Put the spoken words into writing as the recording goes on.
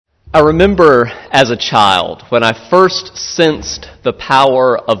I remember as a child when I first sensed the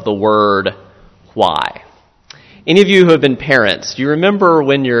power of the word why. Any of you who have been parents, do you remember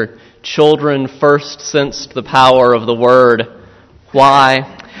when your children first sensed the power of the word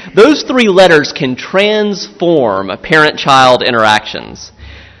why? Those three letters can transform parent-child interactions.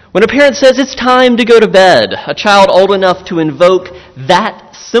 When a parent says it's time to go to bed, a child old enough to invoke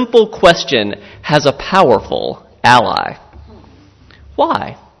that simple question has a powerful ally.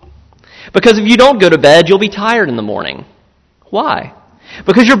 Why? Because if you don't go to bed, you'll be tired in the morning. Why?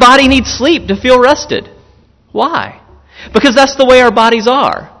 Because your body needs sleep to feel rested. Why? Because that's the way our bodies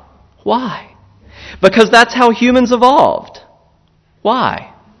are. Why? Because that's how humans evolved.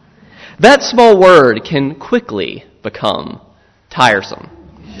 Why? That small word can quickly become tiresome.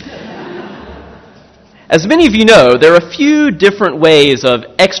 As many of you know, there are a few different ways of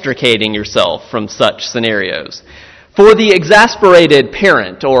extricating yourself from such scenarios. For the exasperated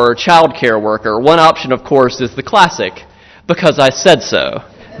parent or child care worker, one option, of course, is the classic, because I said so.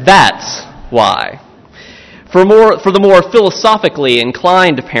 That's why. For the more philosophically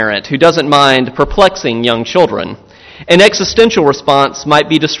inclined parent who doesn't mind perplexing young children, an existential response might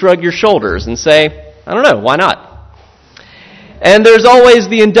be to shrug your shoulders and say, I don't know, why not? And there's always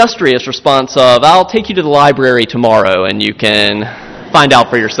the industrious response of, I'll take you to the library tomorrow and you can find out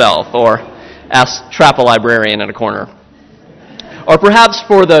for yourself, or trap a librarian in a corner. Or perhaps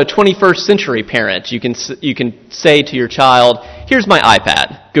for the 21st century parent, you can say to your child, here's my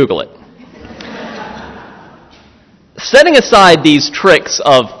iPad, Google it. Setting aside these tricks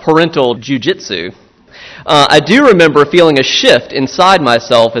of parental jujitsu, I do remember feeling a shift inside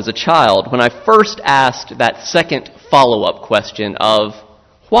myself as a child when I first asked that second follow-up question of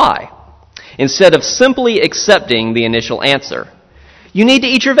why, instead of simply accepting the initial answer. You need to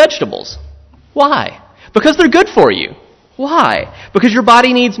eat your vegetables. Why? Because they're good for you. Why? Because your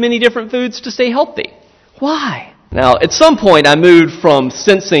body needs many different foods to stay healthy. Why? Now, at some point, I moved from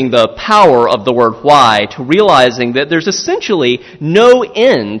sensing the power of the word why to realizing that there's essentially no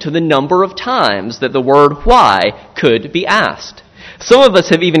end to the number of times that the word why could be asked. Some of us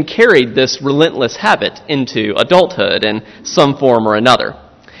have even carried this relentless habit into adulthood in some form or another.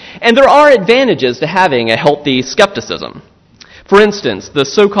 And there are advantages to having a healthy skepticism. For instance, the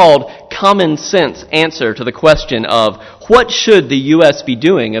so-called common sense answer to the question of what should the U.S. be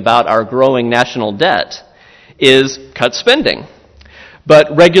doing about our growing national debt is cut spending.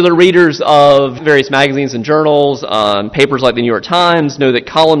 But regular readers of various magazines and journals, papers like the New York Times, know that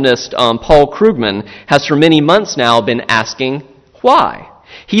columnist Paul Krugman has for many months now been asking why.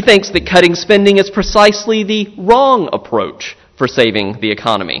 He thinks that cutting spending is precisely the wrong approach for saving the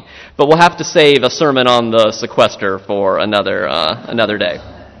economy. But we'll have to save a sermon on the sequester for another day.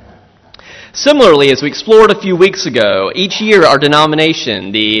 Similarly, as we explored a few weeks ago, each year our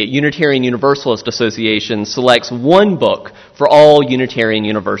denomination, the Unitarian Universalist Association, selects one book for all Unitarian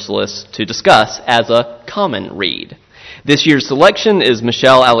Universalists to discuss as a common read. This year's selection is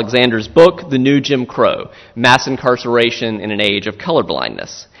Michelle Alexander's book, The New Jim Crow, Mass Incarceration in an Age of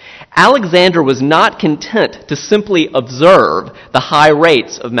Colorblindness. Alexander was not content to simply observe the high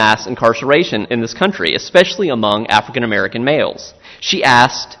rates of mass incarceration in this country, especially among African American males. She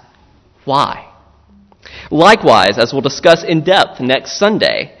asked, why? Likewise, as we'll discuss in depth next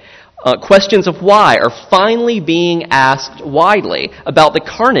Sunday, questions of why are finally being asked widely about the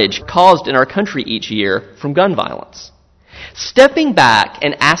carnage caused in our country each year from gun violence. Stepping back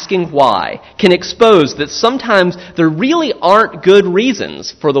and asking why can expose that sometimes there really aren't good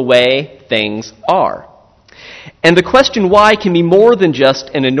reasons for the way things are. And the question why can be more than just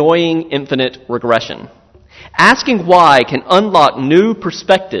an annoying infinite regression. Asking why can unlock new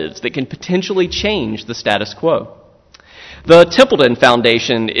perspectives that can potentially change the status quo. The Templeton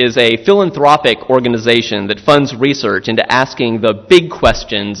Foundation is a philanthropic organization that funds research into asking the big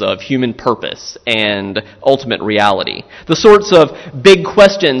questions of human purpose and ultimate reality. The sorts of big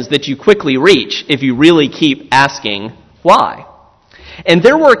questions that you quickly reach if you really keep asking why. And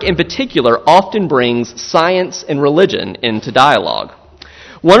their work in particular often brings science and religion into dialogue.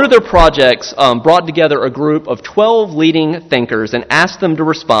 One of their projects brought together a group of 12 leading thinkers and asked them to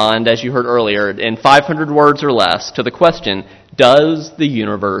respond, as you heard earlier, in 500 words or less to the question, does the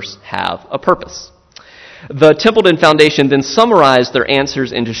universe have a purpose? The Templeton Foundation then summarized their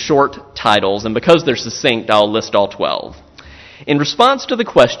answers into short titles, and because they're succinct, I'll list all 12. In response to the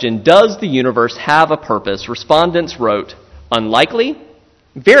question, does the universe have a purpose, respondents wrote, unlikely,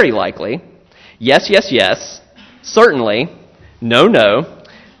 very likely, yes, yes, yes, certainly, no, no,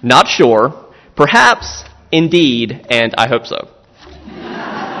 not sure, perhaps, indeed, and I hope so.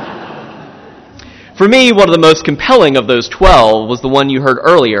 For me, one of the most compelling of those 12 was the one you heard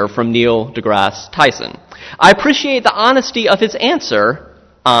earlier from Neil deGrasse Tyson. I appreciate the honesty of his answer,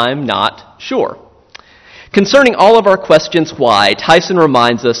 "I'm not sure." Concerning all of our questions why, Tyson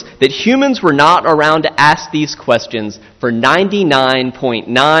reminds us that humans were not around to ask these questions for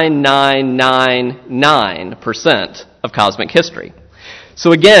 99.9999% of cosmic history.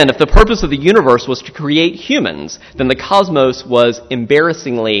 So again, if the purpose of the universe was to create humans, then the cosmos was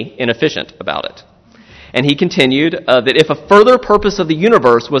embarrassingly inefficient about it. And he continued that if a further purpose of the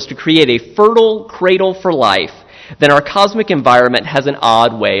universe was to create a fertile cradle for life, then our cosmic environment has an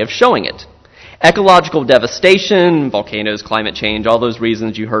odd way of showing it. Ecological devastation, volcanoes, climate change, all those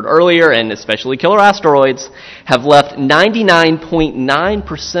reasons you heard earlier, and especially killer asteroids, have left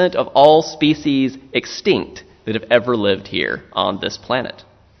 99.9% of all species extinct that have ever lived here on this planet.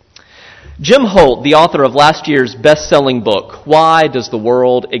 Jim Holt, the author of last year's best-selling book, Why Does the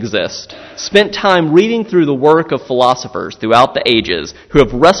World Exist?, spent time reading through the work of philosophers throughout the ages who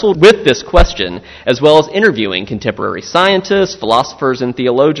have wrestled with this question, as well as interviewing contemporary scientists, philosophers, and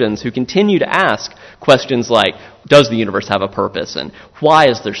theologians who continue to ask questions like, does the universe have a purpose, and why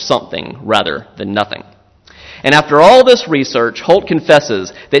is there something rather than nothing? And after all this research, Holt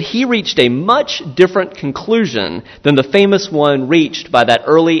confesses that he reached a much different conclusion than the famous one reached by that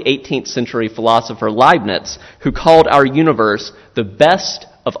early 18th century philosopher Leibniz, who called our universe the best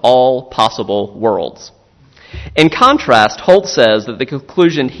of all possible worlds. In contrast, Holt says that the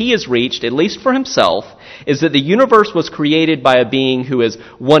conclusion he has reached, at least for himself, is that the universe was created by a being who is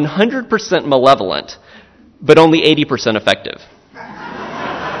 100% malevolent, but only 80% effective.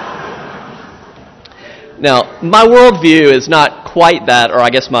 Now, my worldview is not quite that, or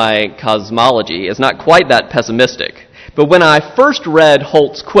I guess my cosmology is not quite that pessimistic. But when I first read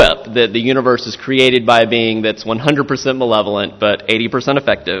Holt's quip that the universe is created by a being that's 100% malevolent but 80%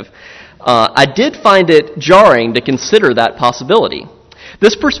 effective, I did find it jarring to consider that possibility.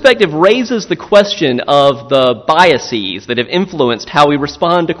 This perspective raises the question of the biases that have influenced how we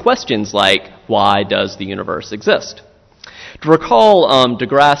respond to questions like, why does the universe exist? To recall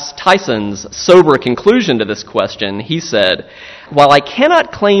deGrasse Tyson's sober conclusion to this question, he said, while I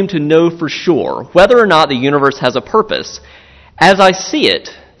cannot claim to know for sure whether or not the universe has a purpose, as I see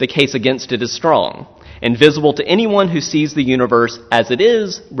it, the case against it is strong and visible to anyone who sees the universe as it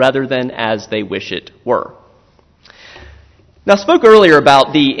is rather than as they wish it were. Now, I spoke earlier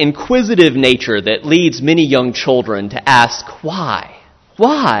about the inquisitive nature that leads many young children to ask why.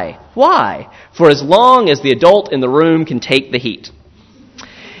 Why? Why? For as long as the adult in the room can take the heat.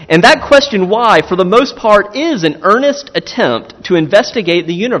 And that question, why, for the most part, is an earnest attempt to investigate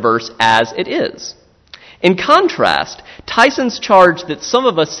the universe as it is. In contrast, Tyson's charge that some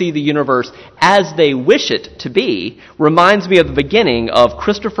of us see the universe as they wish it to be reminds me of the beginning of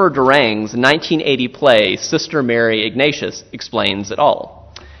Christopher Durang's 1980 play, Sister Mary Ignatius Explains It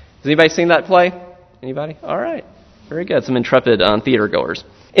All. Has anybody seen that play? Anybody? All right. Very good. Some intrepid theater goers.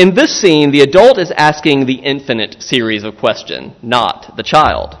 In this scene, the adult is asking the infinite series of questions, not the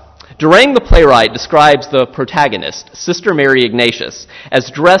child. Durang, the playwright, describes the protagonist, Sister Mary Ignatius, as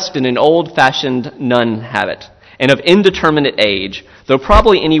dressed in an old-fashioned nun habit and of indeterminate age, though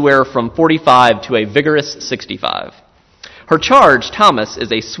probably anywhere from 45 to a vigorous 65. Her charge, Thomas,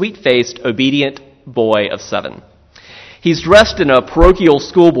 is a sweet-faced, obedient boy of 7. He's dressed in a parochial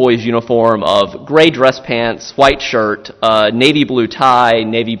schoolboy's uniform of gray dress pants, white shirt, navy blue tie,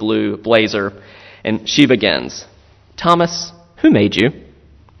 navy blue blazer, and she begins, Thomas, who made you?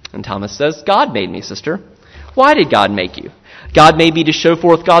 And Thomas says, God made me, sister. Why did God make you? God made me to show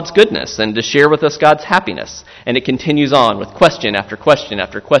forth God's goodness and to share with us God's happiness. And it continues on with question after question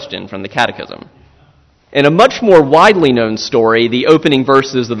after question from the Catechism. In a much more widely known story, the opening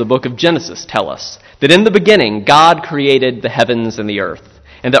verses of the book of Genesis tell us that in the beginning, God created the heavens and the earth.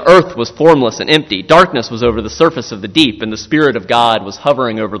 And the earth was formless and empty. Darkness was over the surface of the deep, and the Spirit of God was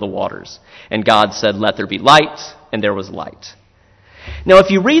hovering over the waters. And God said, let there be light, and there was light. Now, if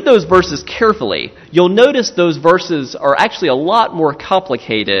you read those verses carefully, you'll notice those verses are actually a lot more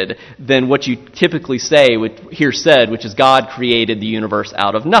complicated than what you typically hear said, which is God created the universe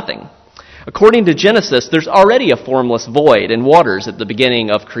out of nothing. According to Genesis, there's already a formless void and waters at the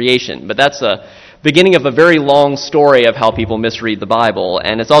beginning of creation, but that's a beginning of a very long story of how people misread the Bible,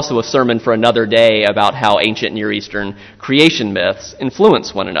 and it's also a sermon for another day about how ancient Near Eastern creation myths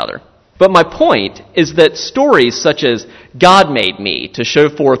influence one another. But my point is that stories such as God made me to show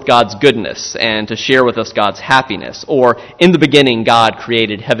forth God's goodness and to share with us God's happiness, or in the beginning God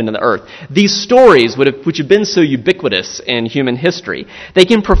created heaven and the earth, these stories which have been so ubiquitous in human history, they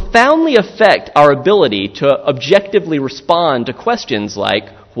can profoundly affect our ability to objectively respond to questions like,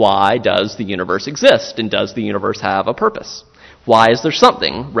 why does the universe exist, and does the universe have a purpose? Why is there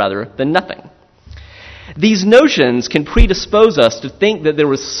something rather than nothing? These notions can predispose us to think that there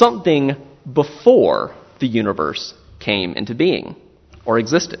was something before the universe came into being or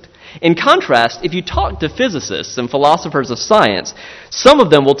existed. In contrast, if you talk to physicists and philosophers of science, some of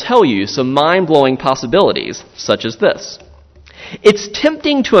them will tell you some mind-blowing possibilities, such as this. It's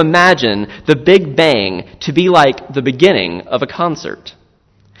tempting to imagine the Big Bang to be like the beginning of a concert.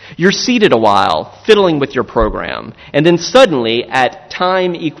 You're seated a while, fiddling with your program, and then suddenly, at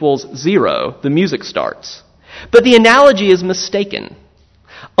time equals 0, the music starts. But the analogy is mistaken.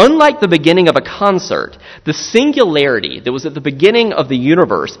 Unlike the beginning of a concert, the singularity that was at the beginning of the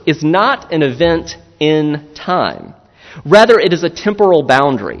universe is not an event in time. Rather, it is a temporal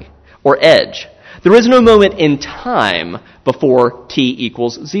boundary, or edge. There is no moment in time before t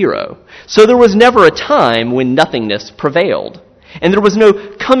equals 0. So there was never a time when nothingness prevailed. And there was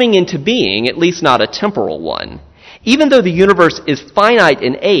no coming into being, at least not a temporal one. Even though the universe is finite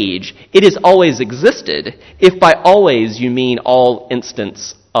in age, it has always existed, if by always you mean all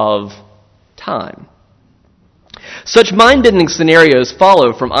instants of time. Such mind-bending scenarios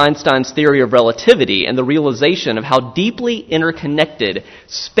follow from Einstein's theory of relativity and the realization of how deeply interconnected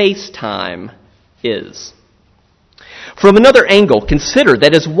space-time is. From another angle, consider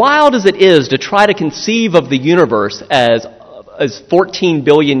that as wild as it is to try to conceive of the universe as 14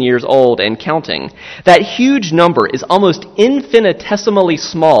 billion years old and counting, that huge number is almost infinitesimally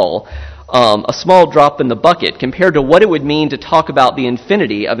small, a small drop in the bucket compared to what it would mean to talk about the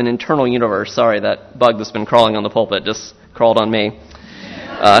infinity of an internal universe. Sorry, that bug that's been crawling on the pulpit just crawled on me.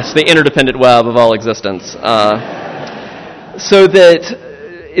 It's the interdependent web of all existence. So that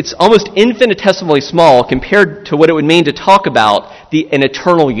it's almost infinitesimally small compared to what it would mean to talk about an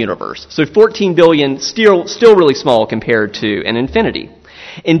eternal universe. So 14 billion, still really small compared to an infinity.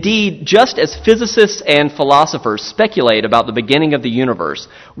 Indeed, just as physicists and philosophers speculate about the beginning of the universe,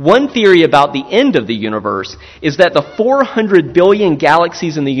 one theory about the end of the universe is that the 400 billion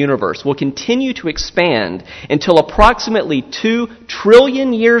galaxies in the universe will continue to expand until approximately 2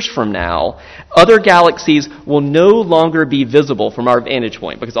 trillion years from now, other galaxies will no longer be visible from our vantage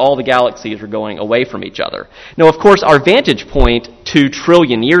point because all the galaxies are going away from each other. Now, of course, our vantage point 2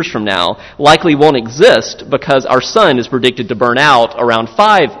 trillion years from now likely won't exist because our sun is predicted to burn out around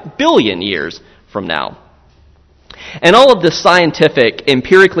 5 billion years from now. And all of this scientific,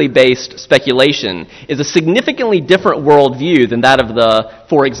 empirically based speculation is a significantly different worldview than that of the,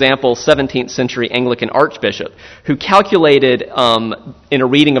 for example, 17th century Anglican archbishop, who calculated in a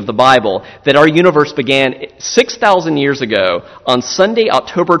reading of the Bible that our universe began 6,000 years ago on Sunday,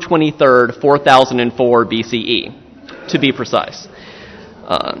 October 23rd, 4004 BCE, to be precise.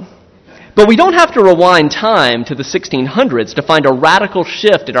 But we don't have to rewind time to the 1600s to find a radical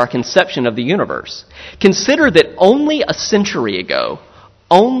shift in our conception of the universe. Consider that only a century ago,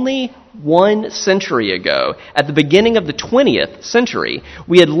 only 1 century ago, at the beginning of the 20th century,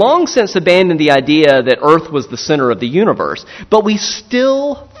 we had long since abandoned the idea that Earth was the center of the universe, but we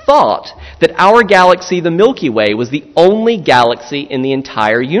still thought that our galaxy, the Milky Way, was the only galaxy in the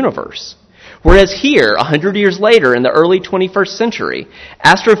entire universe. Whereas here, 100 years later, in the early 21st century,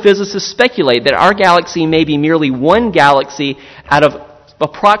 astrophysicists speculate that our galaxy may be merely one galaxy out of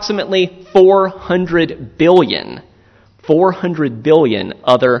approximately 400 billion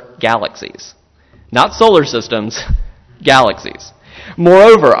other galaxies. Not solar systems, galaxies.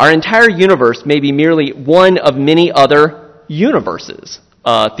 Moreover, our entire universe may be merely one of many other universes,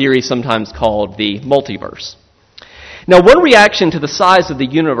 a theory sometimes called the multiverse. Now, one reaction to the size of the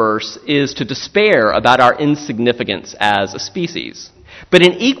universe is to despair about our insignificance as a species. But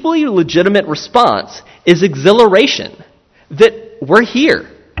an equally legitimate response is exhilaration that we're here.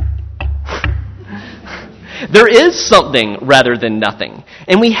 There is something rather than nothing.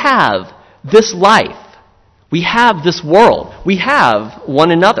 And we have this life. We have this world. We have one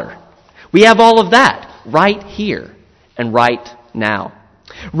another. We have all of that right here and right now.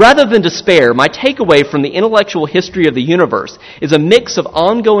 Rather than despair, my takeaway from the intellectual history of the universe is a mix of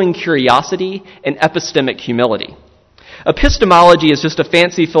ongoing curiosity and epistemic humility. Epistemology is just a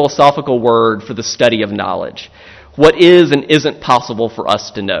fancy philosophical word for the study of knowledge. What is and isn't possible for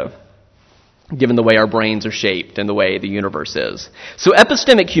us to know, given the way our brains are shaped and the way the universe is. So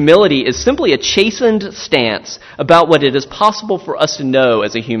epistemic humility is simply a chastened stance about what it is possible for us to know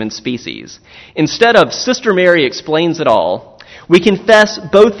as a human species. Instead of Sister Mary explains it all, we confess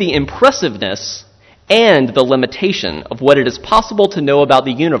both the impressiveness and the limitation of what it is possible to know about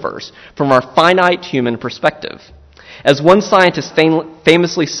the universe from our finite human perspective. As one scientist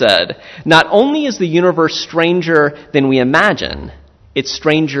famously said, not only is the universe stranger than we imagine, it's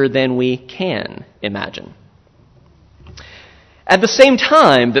stranger than we can imagine. At the same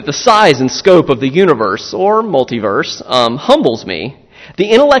time that the size and scope of the universe, or multiverse, humbles me,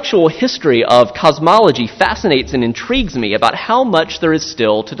 the intellectual history of cosmology fascinates and intrigues me about how much there is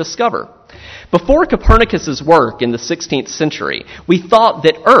still to discover. Before Copernicus's work in the 16th century, we thought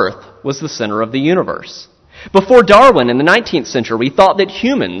that Earth was the center of the universe. Before Darwin in the 19th century, we thought that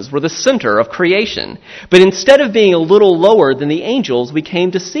humans were the center of creation. But instead of being a little lower than the angels, we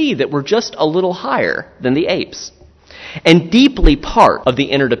came to see that we're just a little higher than the apes, and deeply part of the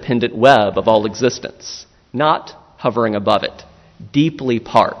interdependent web of all existence, not hovering above it, deeply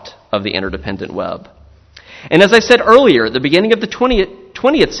part of the interdependent web. And as I said earlier, at the beginning of the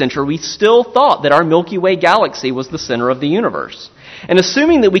 20th century, we still thought that our Milky Way galaxy was the center of the universe. And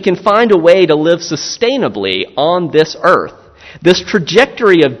assuming that we can find a way to live sustainably on this earth, this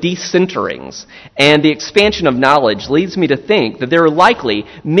trajectory of decenterings and the expansion of knowledge leads me to think that there are likely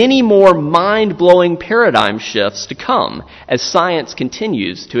many more mind-blowing paradigm shifts to come as science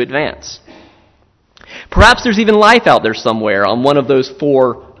continues to advance. Perhaps there's even life out there somewhere on one of those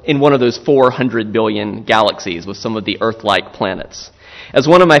 400 billion galaxies with some of the Earth-like planets. As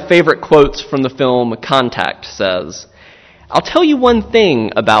one of my favorite quotes from the film Contact says, "I'll tell you one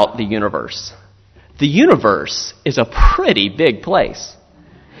thing about the universe. The universe is a pretty big place.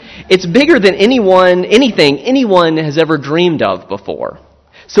 It's bigger than anything anyone has ever dreamed of before.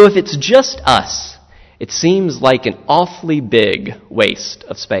 So if it's just us, it seems like an awfully big waste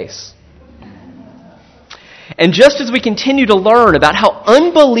of space." And just as we continue to learn about how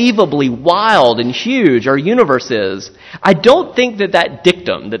unbelievably wild and huge our universe is, I don't think that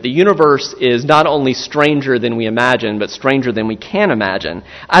dictum, that the universe is not only stranger than we imagine, but stranger than we can imagine,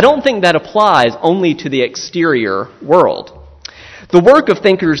 I don't think that applies only to the exterior world. The work of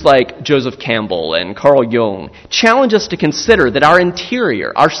thinkers like Joseph Campbell and Carl Jung challenge us to consider that our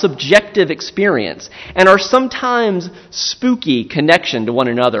interior, our subjective experience, and our sometimes spooky connection to one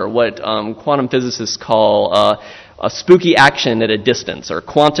another, what quantum physicists call a spooky action at a distance, or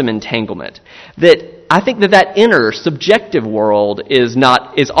quantum entanglement, that I think that inner subjective world is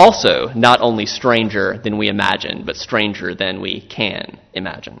also not only stranger than we imagine, but stranger than we can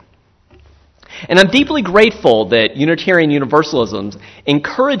imagine. And I'm deeply grateful that Unitarian Universalism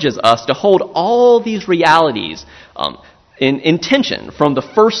encourages us to hold all these realities in tension, from the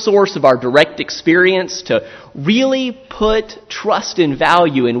first source of our direct experience to really put trust and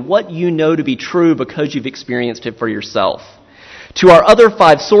value in what you know to be true because you've experienced it for yourself, to our other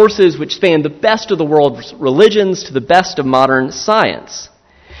 5 sources which span the best of the world's religions to the best of modern science.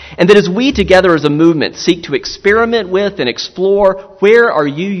 And that as we together as a movement seek to experiment with and explore where our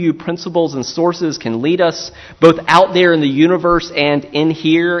UU principles and sources can lead us, both out there in the universe and in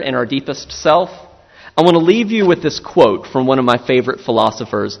here in our deepest self, I want to leave you with this quote from one of my favorite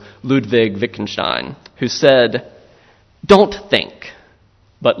philosophers, Ludwig Wittgenstein, who said, "Don't think,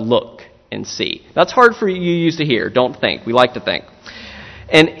 but look and see." That's hard for UUs to hear. Don't think. We like to think.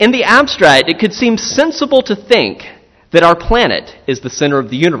 And in the abstract, it could seem sensible to think that our planet is the center of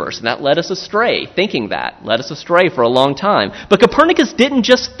the universe, and that led us astray, led us astray for a long time. But Copernicus didn't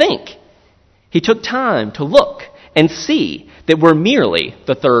just think. He took time to look and see that we're merely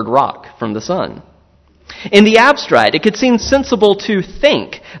the third rock from the sun. In the abstract, it could seem sensible to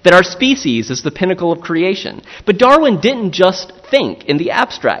think that our species is the pinnacle of creation. But Darwin didn't just think in the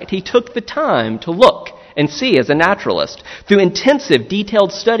abstract. He took the time to look and see as a naturalist, through intensive,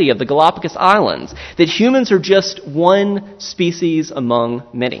 detailed study of the Galapagos Islands, that humans are just one species among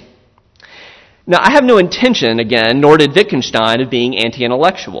many. Now, I have no intention, again, nor did Wittgenstein, of being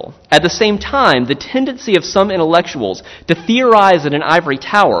anti-intellectual. At the same time, the tendency of some intellectuals to theorize in an ivory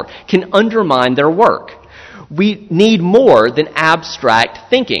tower can undermine their work. We need more than abstract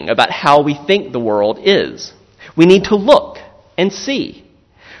thinking about how we think the world is. We need to look and see.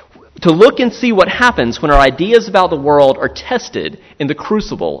 To look and see what happens when our ideas about the world are tested in the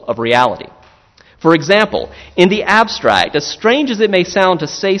crucible of reality. For example, in the abstract, as strange as it may sound to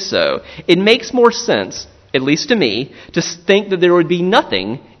say so, it makes more sense, at least to me, to think that there would be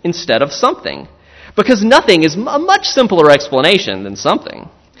nothing instead of something. Because nothing is a much simpler explanation than something.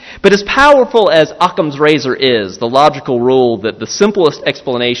 But as powerful as Occam's razor is, the logical rule that the simplest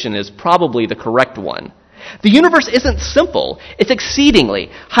explanation is probably the correct one, the universe isn't simple. It's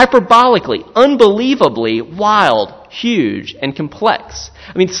exceedingly, hyperbolically, unbelievably wild, huge, and complex.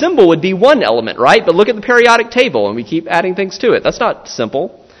 I mean, symbol would be one element, right? But look at the periodic table, and we keep adding things to it. That's not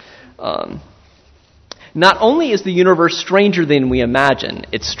simple. Not only is the universe stranger than we imagine,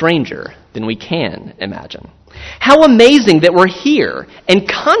 it's stranger than we can imagine. How amazing that we're here and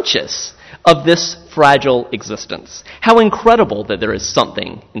conscious of this fragile existence. How incredible that there is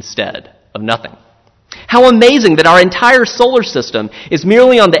something instead of nothing. How amazing that our entire solar system is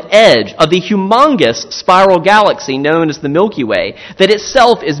merely on the edge of the humongous spiral galaxy known as the Milky Way, that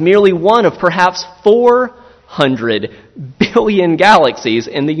itself is merely one of perhaps 400 billion galaxies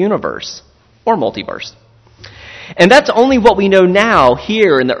in the universe, or multiverse. And that's only what we know now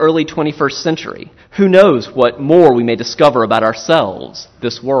here in the early 21st century. Who knows what more we may discover about ourselves,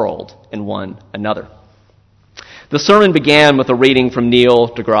 this world, and one another. The sermon began with a reading from Neil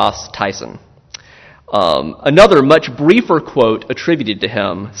deGrasse Tyson. Another much briefer quote attributed to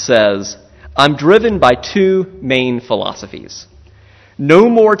him says, "I'm driven by two main philosophies. Know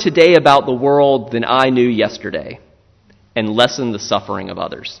more today about the world than I knew yesterday, and lessen the suffering of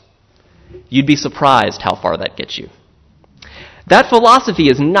others." You'd be surprised how far that gets you. That philosophy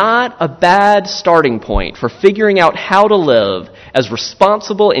is not a bad starting point for figuring out how to live as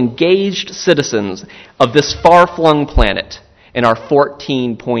responsible, engaged citizens of this far-flung planet in our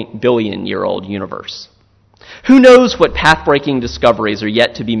 14-billion-year-old universe. Who knows what path-breaking discoveries are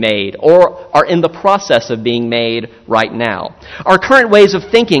yet to be made or are in the process of being made right now. Our current ways of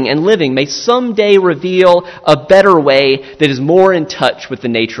thinking and living may someday reveal a better way that is more in touch with the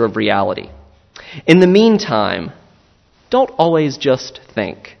nature of reality. In the meantime, don't always just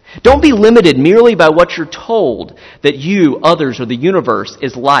think. Don't be limited merely by what you're told that you, others, or the universe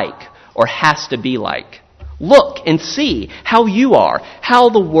is like or has to be like. Look and see how you are, how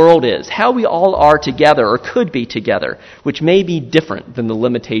the world is, how we all are together or could be together, which may be different than the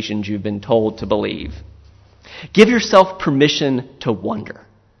limitations you've been told to believe. Give yourself permission to wonder.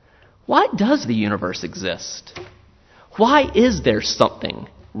 Why does the universe exist? Why is there something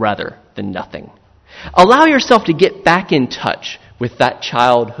rather than nothing? Allow yourself to get back in touch with that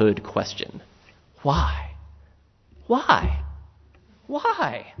childhood question. Why? Why?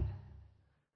 Why?